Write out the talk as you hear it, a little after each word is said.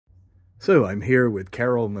So I'm here with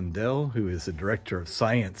Carole Mundell, who is the Director of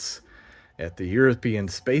Science at the European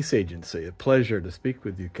Space Agency. A pleasure to speak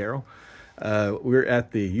with you, Carole. We're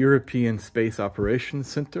at the European Space Operations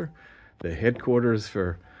Center, the headquarters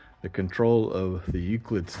for the control of the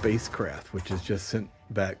Euclid spacecraft, which has just sent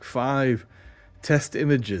back 5 test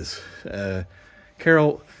images.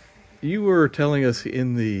 Carole, you were telling us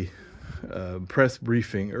in the press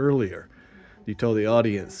briefing earlier, you told the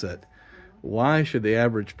audience that why should the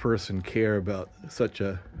average person care about such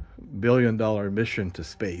a billion-dollar mission to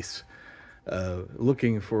space,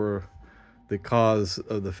 looking for the cause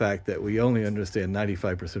of the fact that we only understand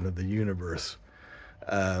 95% of the universe.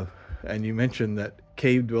 And you mentioned that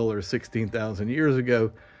cave dwellers 16,000 years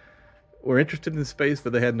ago were interested in space,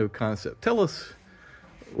 but they had no concept. Tell us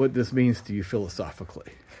what this means to you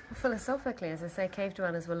philosophically. Well, philosophically, as I say, cave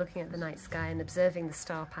dwellers were looking at the night sky and observing the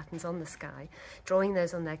star patterns on the sky, drawing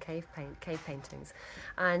those on their cave paintings.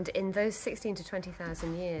 And in those 16 to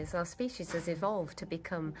 20,000 years, our species has evolved to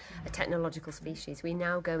become a technological species. We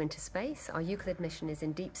now go into space. Our Euclid mission is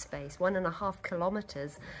in deep space,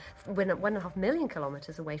 1.5 million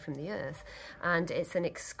kilometers away from the Earth. And it's an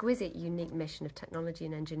exquisite, unique mission of technology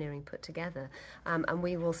and engineering put together. And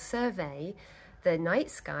we will survey the night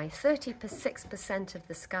sky, 36% of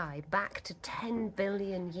the sky, back to 10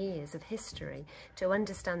 billion years of history to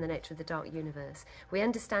understand the nature of the dark universe. We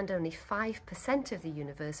understand only 5% of the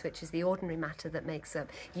universe, which is the ordinary matter that makes up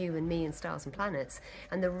you and me and stars and planets,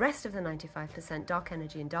 and the rest of the 95%, dark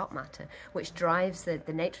energy and dark matter, which drives the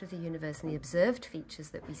nature of the universe and the observed features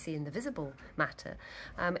that we see in the visible matter,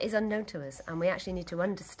 is unknown to us. And we actually need to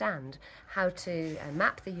understand how to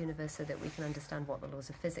map the universe so that we can understand what the laws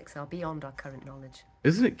of physics are beyond our current knowledge.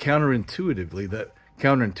 Isn't it counterintuitive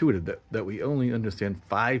that we only understand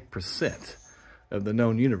 5% of the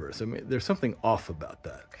known universe? I mean, there's something off about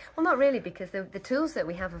that. Well, not really, because the tools that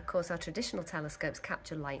we have, of course, our traditional telescopes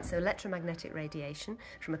capture light, so electromagnetic radiation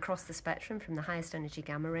from across the spectrum, from the highest energy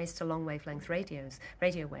gamma rays to long wavelength radio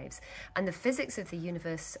waves. And the physics of the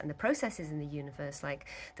universe and the processes in the universe, like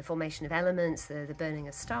the formation of elements, the burning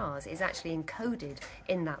of stars, is actually encoded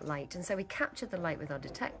in that light. And so we capture the light with our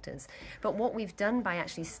detectors. But what we've done by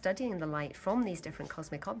actually studying the light from these different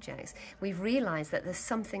cosmic objects, we've realized that there's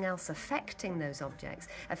something else affecting those objects,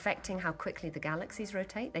 affecting how quickly the galaxies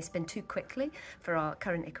rotate. They spin too quickly for our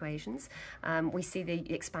current equations. We see the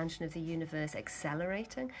expansion of the universe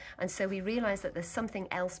accelerating, and so we realize that there's something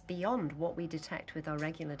else beyond what we detect with our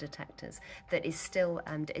regular detectors that is still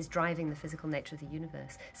is driving the physical nature of the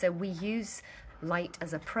universe. So we use light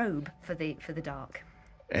as a probe for the dark.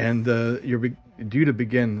 And you're due to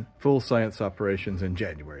begin full science operations in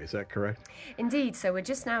January, is that correct? Indeed. So we're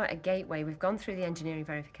just now at a gateway. We've gone through the engineering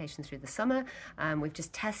verification through the summer. We've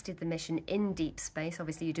just tested the mission in deep space.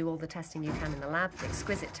 Obviously, you do all the testing you can in the lab, the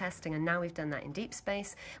exquisite testing, and now we've done that in deep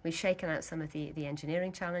space. We've shaken out some of the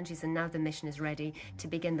engineering challenges, and now the mission is ready to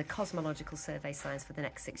begin the cosmological survey science for the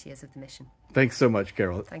next 6 years of the mission. Thanks so much,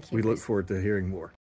 Carole. Thank you. We look forward to hearing more.